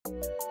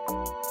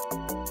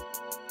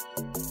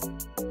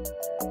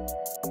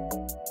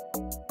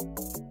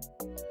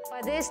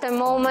is the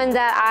moment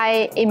that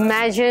I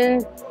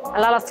imagine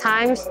a lot of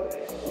times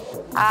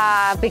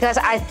because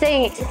I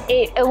think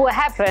it will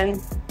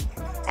happen,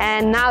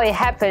 and now it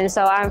happened,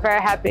 so I'm very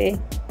happy.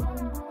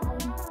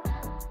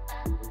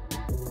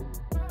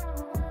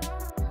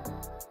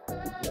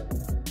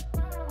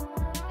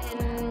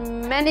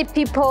 And many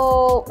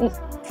people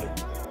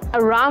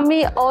around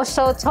me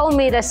also told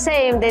me the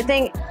same. They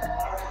think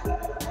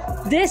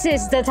this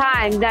is the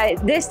time,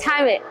 that this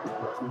time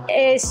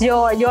is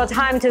your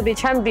time to be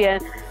champion.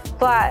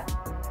 But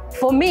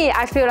for me,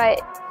 I feel like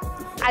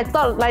I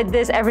thought like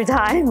this every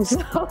time.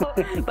 So,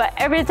 but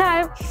every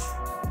time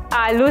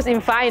I lose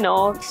in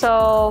final.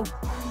 So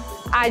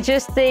I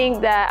just think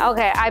that,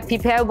 okay, I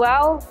prepare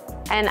well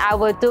and I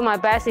will do my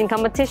best in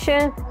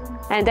competition.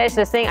 And that's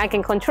the thing I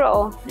can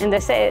control, and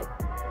that's it.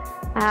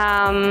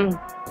 And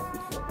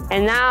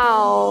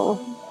now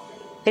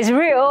it's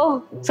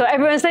real. So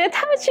everyone say,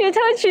 touch you,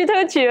 touch you,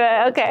 touch you.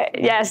 Okay,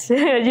 yes,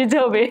 you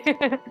told me.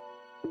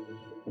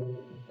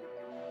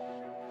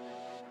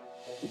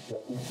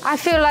 I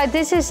feel like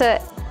this is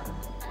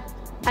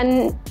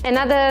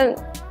another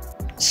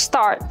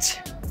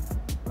start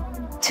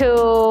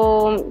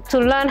to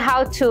learn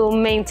how to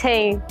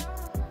maintain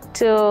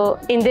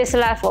in this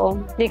level,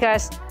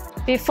 because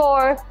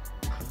before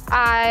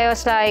I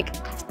was like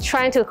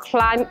trying to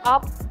climb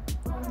up,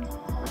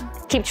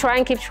 keep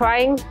trying.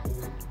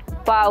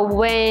 But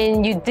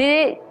when you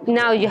did it,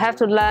 now you have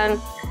to learn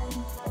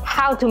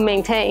how to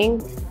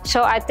maintain.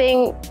 So I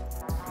think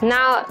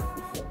now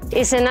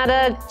it's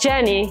another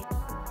journey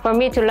for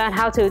me to learn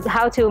how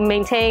to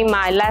maintain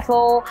my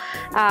level,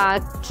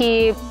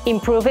 keep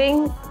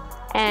improving,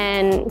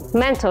 and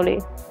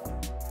mentally.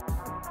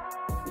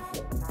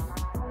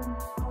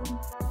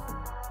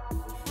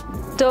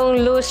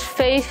 Don't lose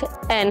faith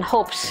and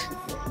hopes,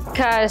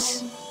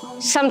 because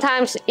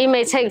sometimes it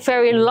may take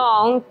very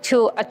long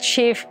to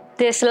achieve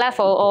this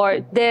level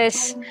or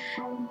this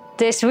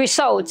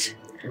result,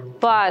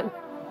 but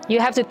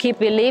you have to keep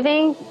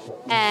believing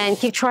and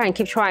keep trying.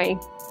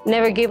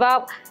 Never give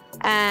up,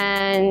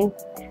 and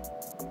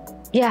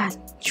yeah,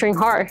 train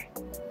hard.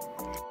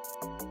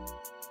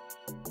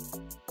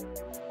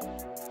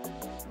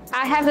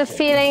 I have the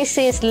feeling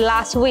since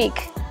last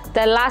week,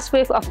 the last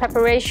week of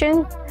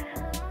preparation,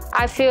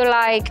 I feel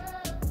like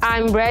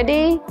I'm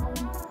ready.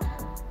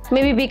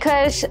 Maybe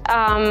because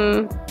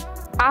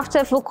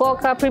after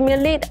Fukuoka Premier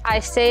League, I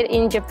stayed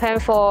in Japan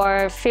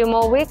for a few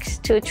more weeks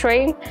to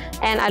train,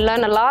 and I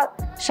learned a lot.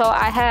 So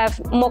I have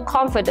more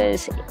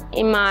confidence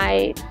in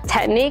my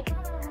technique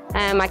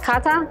and my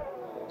kata,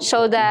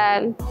 so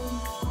that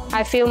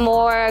I feel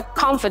more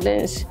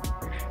confidence.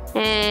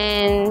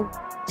 And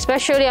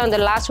especially on the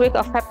last week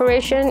of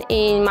preparation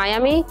in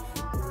Miami,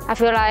 I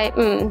feel like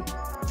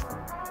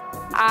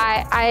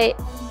I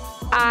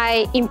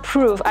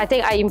improve. I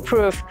think I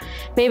improve.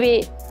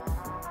 Maybe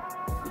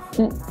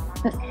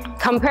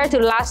compared to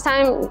last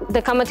time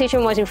the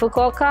competition was in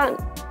Fukuoka,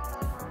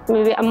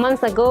 maybe a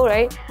month ago,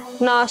 right?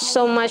 Not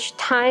so much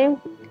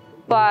time,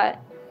 but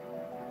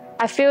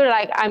I feel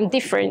like I'm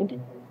different.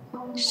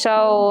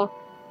 So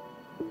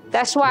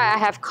that's why I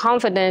have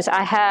confidence.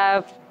 I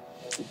have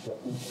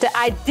the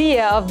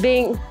idea of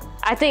being,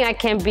 I think I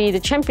can be the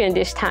champion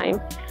this time.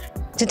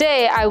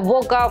 Today I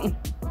woke up,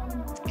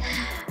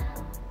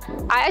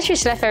 I actually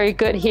slept very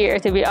good here,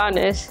 to be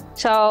honest.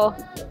 So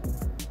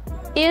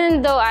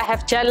even though I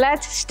have jet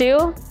lag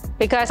still,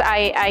 because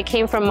I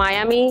came from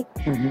Miami,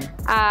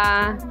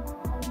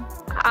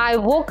 I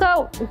woke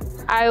up,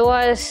 I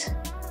was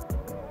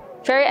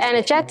very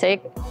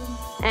energetic,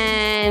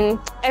 and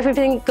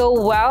everything go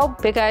well,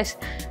 because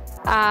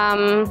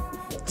I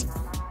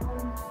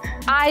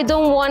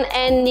don't want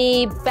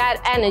any bad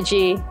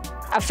energy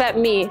affect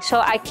me.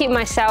 So I keep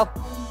myself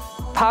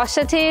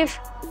positive.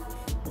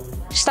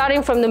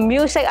 Starting from the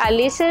music I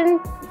listen,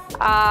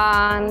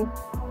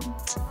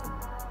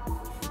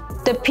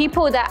 the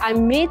people that I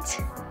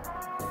meet,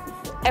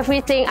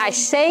 everything I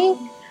say,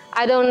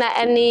 I don't let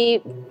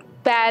any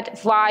bad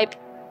vibe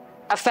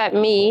affect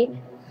me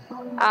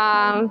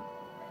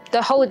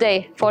the whole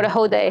day.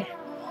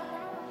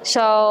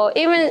 So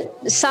even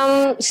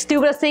some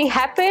stupid thing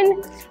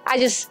happen, I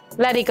just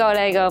let it go.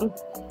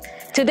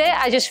 Today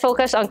I just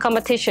focus on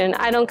competition.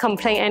 I don't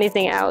complain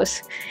anything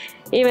else.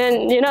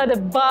 Even, you know, the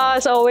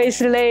bus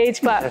always late,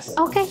 but yes.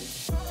 Okay,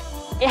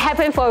 it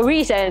happened for a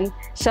reason.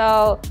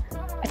 So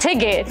I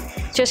take it,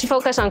 just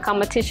focus on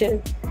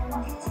competition.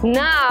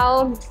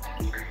 Now,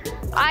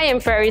 I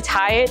am very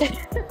tired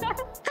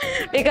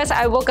because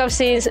I woke up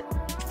since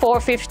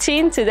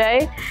 4:15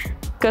 today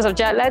because of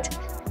jet lag.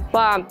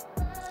 But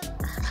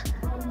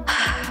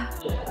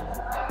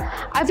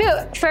I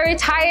feel very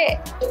tired.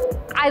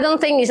 I don't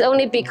think it's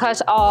only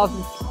because of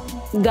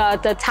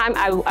the time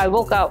I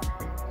woke up.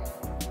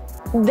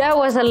 There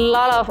was a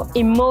lot of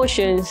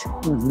emotions.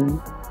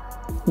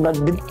 But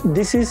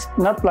this is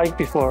not like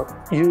before.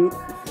 You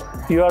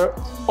are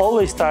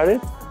always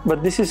tired,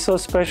 but this is so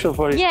special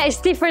for you. Yeah,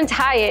 it's different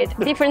tired,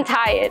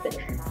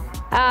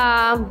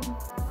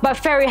 but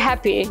very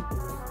happy.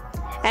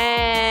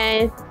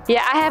 And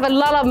yeah, I have a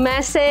lot of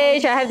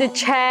message. I have to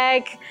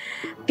check.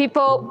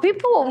 People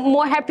are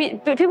more happy.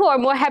 People are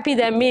more happy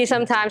than me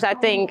sometimes, I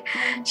think.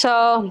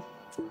 So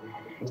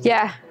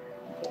yeah,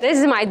 this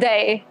is my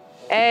day.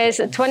 It's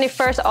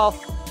 21st of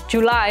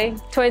July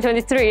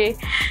 2023.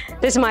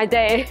 This is my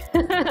day.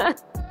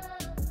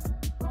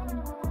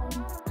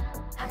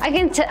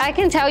 I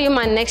can tell you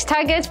my next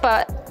targets,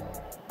 but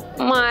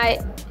my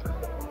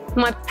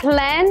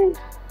plan,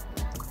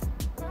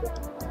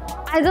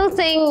 I don't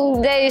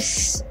think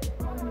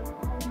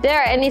there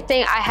are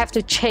anything I have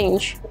to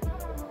change,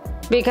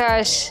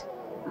 because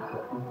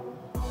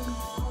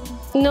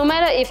no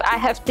matter if I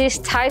have this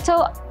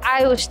title,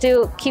 I will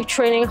still keep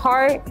training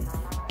hard,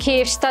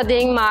 keep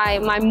studying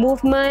my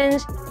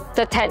movements,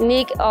 the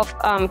technique of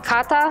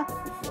kata.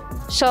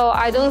 So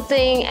I don't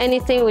think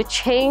anything will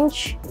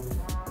change,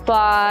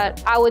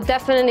 but I would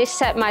definitely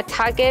set my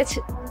target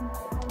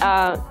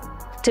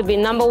to be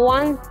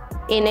 #1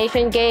 in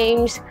Asian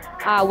Games,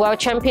 World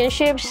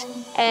Championships,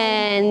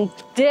 and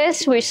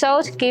this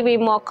result give me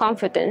more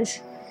confidence.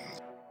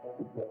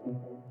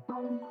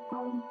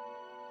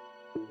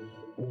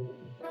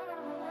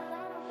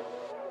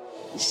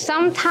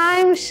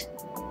 Sometimes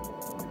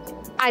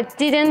I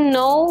didn't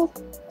know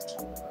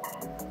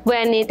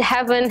when it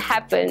haven't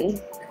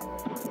happened.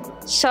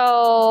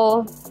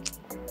 So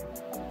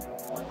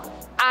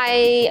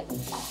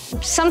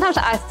sometimes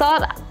I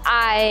thought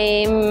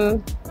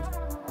I'm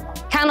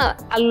kind of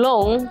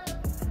alone,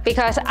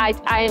 because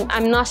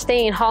I'm not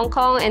staying in Hong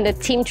Kong and the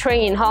team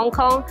train in Hong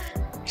Kong.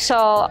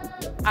 So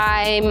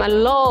I'm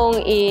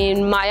alone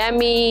in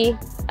Miami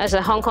as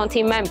a Hong Kong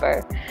team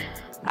member.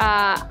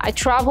 I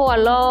travel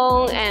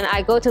alone and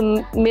I go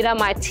to meet up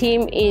my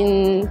team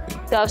in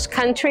those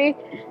countries.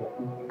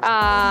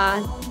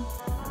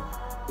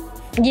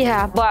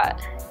 Yeah, but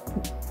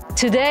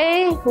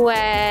today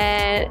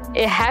when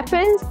it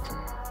happens,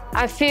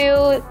 I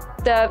feel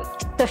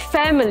the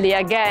family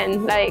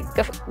again, like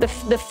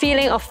the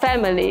feeling of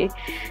family.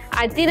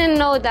 I didn't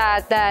know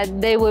that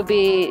they would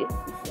be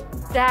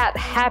that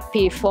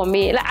happy for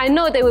me. Like, I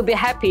know they will be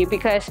happy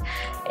because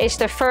it's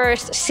the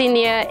first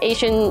senior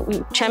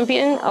Asian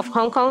champion of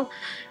Hong Kong,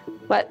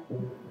 but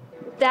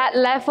that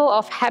level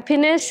of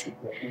happiness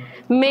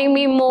made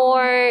me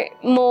more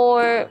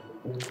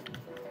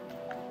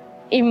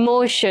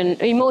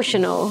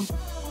emotional.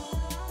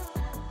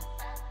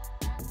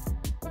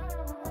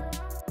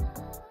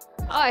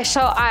 Alright,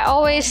 so I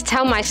always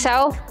tell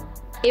myself,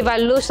 if I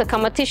lose the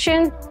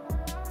competition,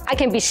 I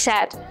can be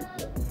sad,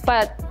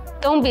 but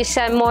don't be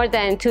sad more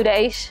than 2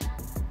 days.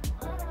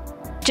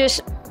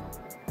 Just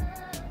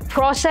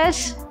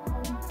process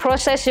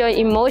your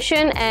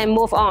emotion and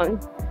move on.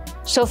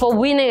 So for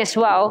winning as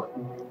well,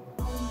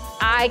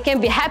 I can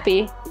be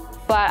happy,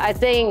 but I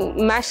think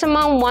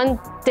maximum 1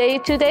 day,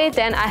 2 days,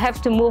 then I have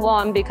to move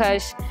on,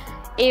 because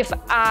if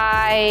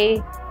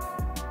I'm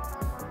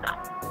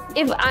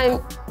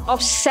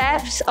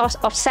obsessed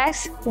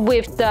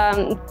with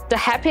the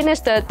happiness,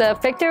 the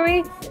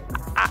victory,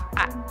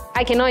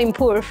 I cannot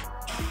improve.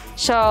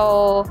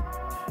 So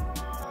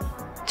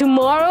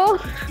tomorrow,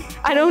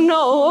 I don't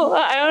know.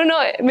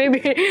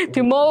 Maybe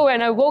tomorrow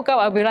when I woke up,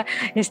 I'll be like,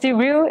 is it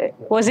real?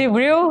 Was it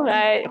real?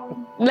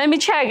 Let me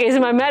check. Is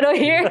my medal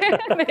here?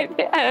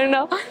 Maybe, I don't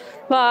know.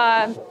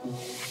 But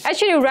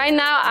actually, right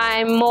now,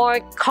 I'm more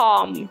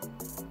calm.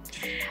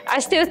 I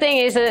still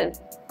think it's a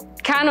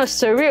kind of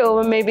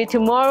surreal. Maybe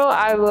tomorrow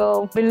I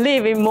will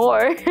believe it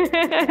more.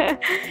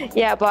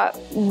 Yeah, but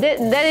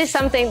that is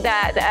something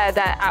that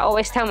I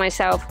always tell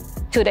myself,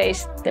 2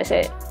 days, that's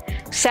it.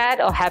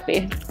 Sad or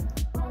happy.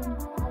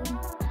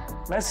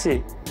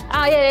 Messi.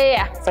 Oh,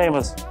 yeah.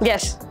 Famous.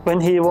 Yes. When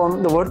he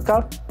won the World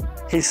Cup,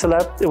 he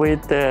slept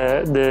with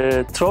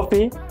the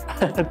trophy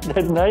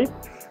that night.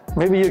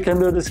 Maybe you can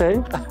do the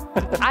same.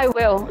 I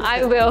will.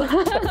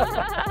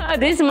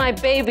 This is my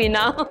baby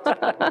now.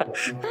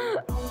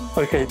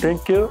 Okay,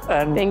 thank you.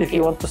 And if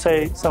you want to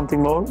say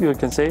something more, you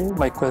can say.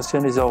 My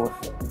question is over.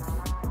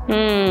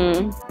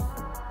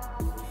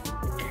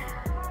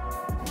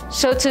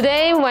 So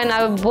today, when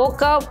I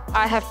woke up,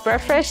 I have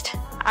breakfast.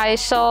 I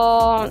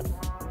saw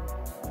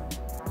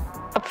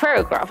a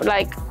paragraph,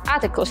 like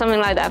article, something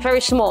like that,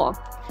 very small.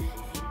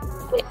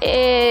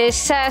 It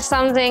says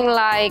something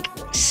like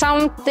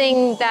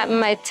something that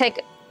might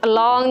take a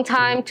long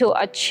time to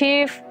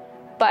achieve,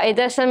 but it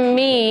doesn't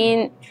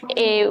mean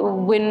it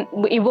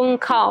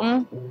won't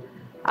come,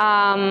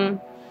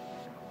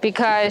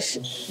 because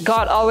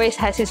God always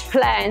has His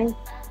plan.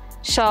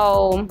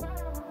 So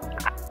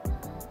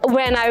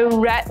when I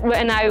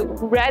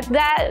read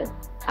that,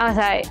 I was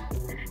like,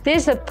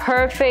 this is a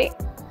perfect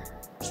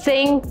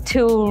thing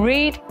to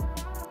read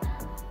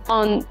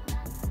on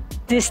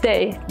this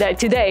day, like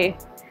today,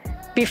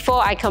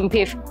 before I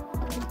compete.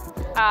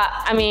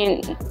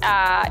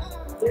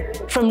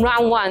 From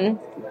round 1.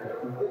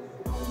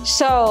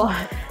 So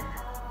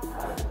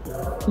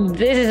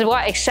this is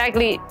what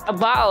exactly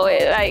about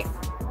it. Like,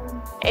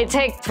 it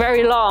takes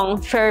very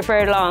long, very,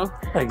 very long.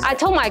 Exactly. I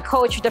told my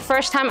coach the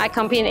first time I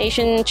competed in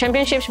Asian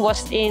Championships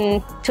was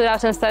in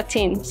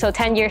 2013, so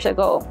 10 years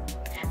ago.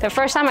 The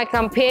first time I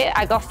competed,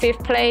 I got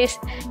 5th place,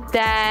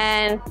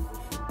 then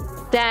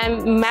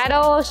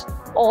medals,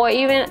 or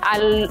even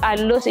I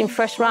lose in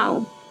first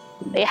round.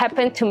 It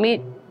happened to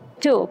me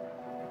too.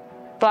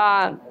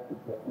 But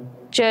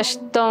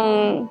just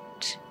don't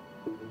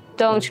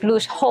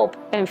lose hope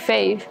and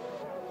faith,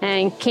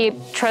 and keep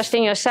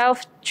trusting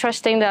yourself,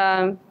 trusting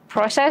the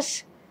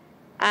process,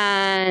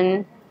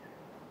 and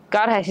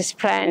God has His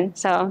plan.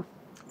 So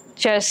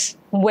just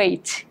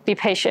wait, be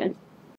patient.